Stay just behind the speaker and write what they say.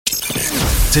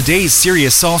Today's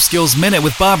Serious Soft Skills Minute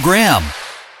with Bob Graham.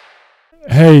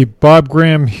 Hey, Bob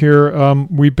Graham here.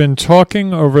 We've been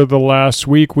talking over the last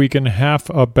week and a half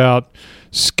about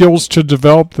skills to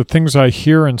develop, the things I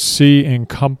hear and see in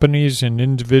companies and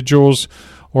individuals,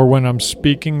 or when I'm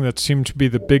speaking, that seem to be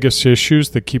the biggest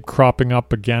issues that keep cropping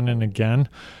up again and again.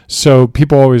 So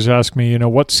people always ask me,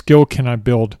 what skill can I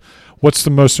build? What's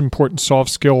the most important soft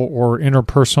skill or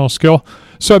interpersonal skill?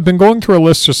 So I've been going through a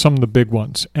list of some of the big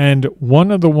ones. And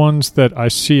one of the ones that I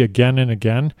see again and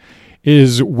again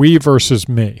is we versus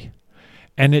me.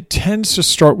 And it tends to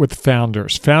start with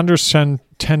founders. Founders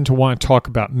tend to want to talk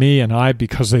about me and I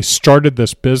because they started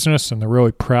this business and they're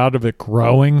really proud of it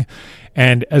growing.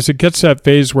 And as it gets to that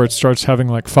phase where it starts having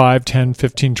like 5, 10,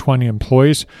 15, 20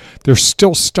 employees, they're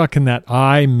still stuck in that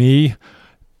I, me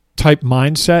type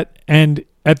mindset. And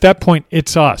at that point,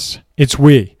 it's us, it's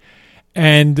we.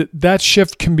 And that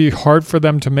shift can be hard for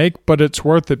them to make, but it's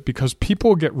worth it because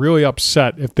people get really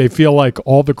upset if they feel like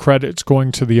all the credit's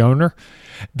going to the owner.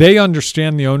 They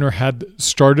understand the owner had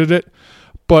started it,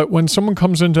 but when someone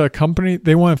comes into a company,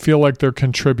 they want to feel like they're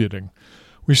contributing.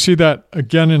 We see that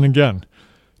again and again.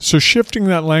 So shifting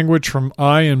that language from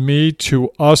I and me to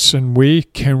us and we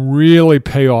can really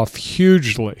pay off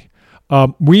hugely.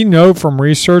 We know from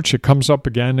research, it comes up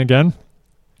again and again,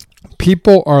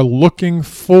 people are looking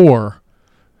for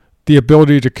the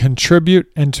ability to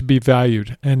contribute and to be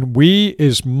valued. And we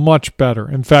is much better.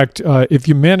 In fact, if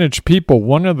you manage people,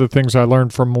 one of the things I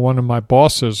learned from one of my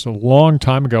bosses a long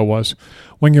time ago was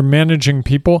when you're managing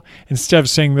people, instead of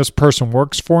saying this person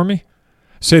works for me,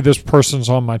 say this person's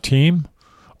on my team,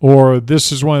 or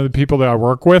this is one of the people that I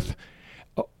work with.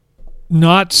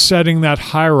 Not setting that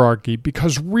hierarchy,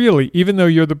 because really, even though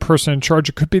you're the person in charge,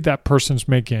 it could be that person's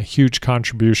making a huge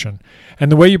contribution.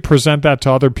 And the way you present that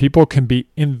to other people can be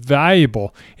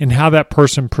invaluable in how that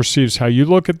person perceives how you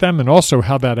look at them and also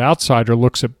how that outsider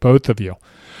looks at both of you.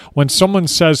 When someone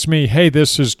says to me, hey,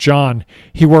 this is John,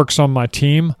 he works on my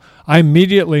team, I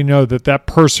immediately know that that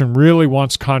person really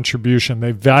wants contribution.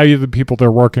 They value the people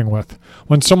they're working with.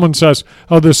 When someone says,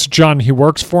 oh, this is John, he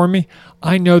works for me,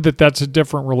 I know that that's a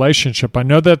different relationship. I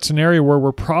know that's an area where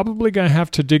we're probably going to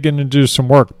have to dig in and do some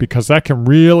work because that can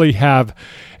really have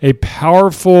a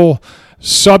powerful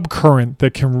subcurrent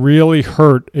that can really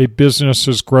hurt a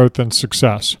business's growth and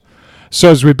success. So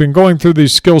as we've been going through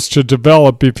these skills to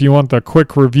develop, if you want the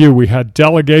quick review, we had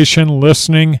delegation,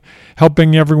 listening,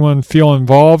 helping everyone feel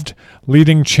involved,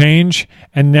 leading change,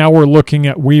 and now we're looking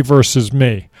at we versus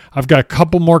me. I've got a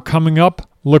couple more coming up.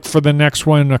 Look for the next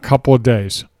one in a couple of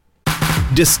days.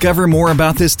 Discover more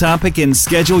about this topic and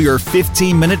schedule your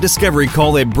 15-minute discovery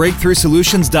call at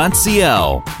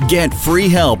breakthroughsolutions.co. Get free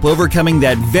help overcoming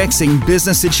that vexing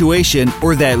business situation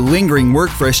or that lingering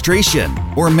work frustration.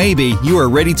 Or maybe you are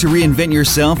ready to reinvent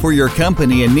yourself or your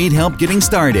company and need help getting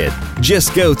started.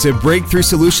 Just go to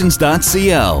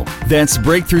breakthroughsolutions.co. That's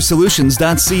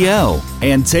breakthroughsolutions.co.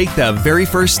 And take the very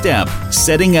first step,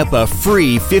 setting up a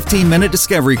free 15-minute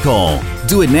discovery call.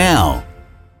 Do it now.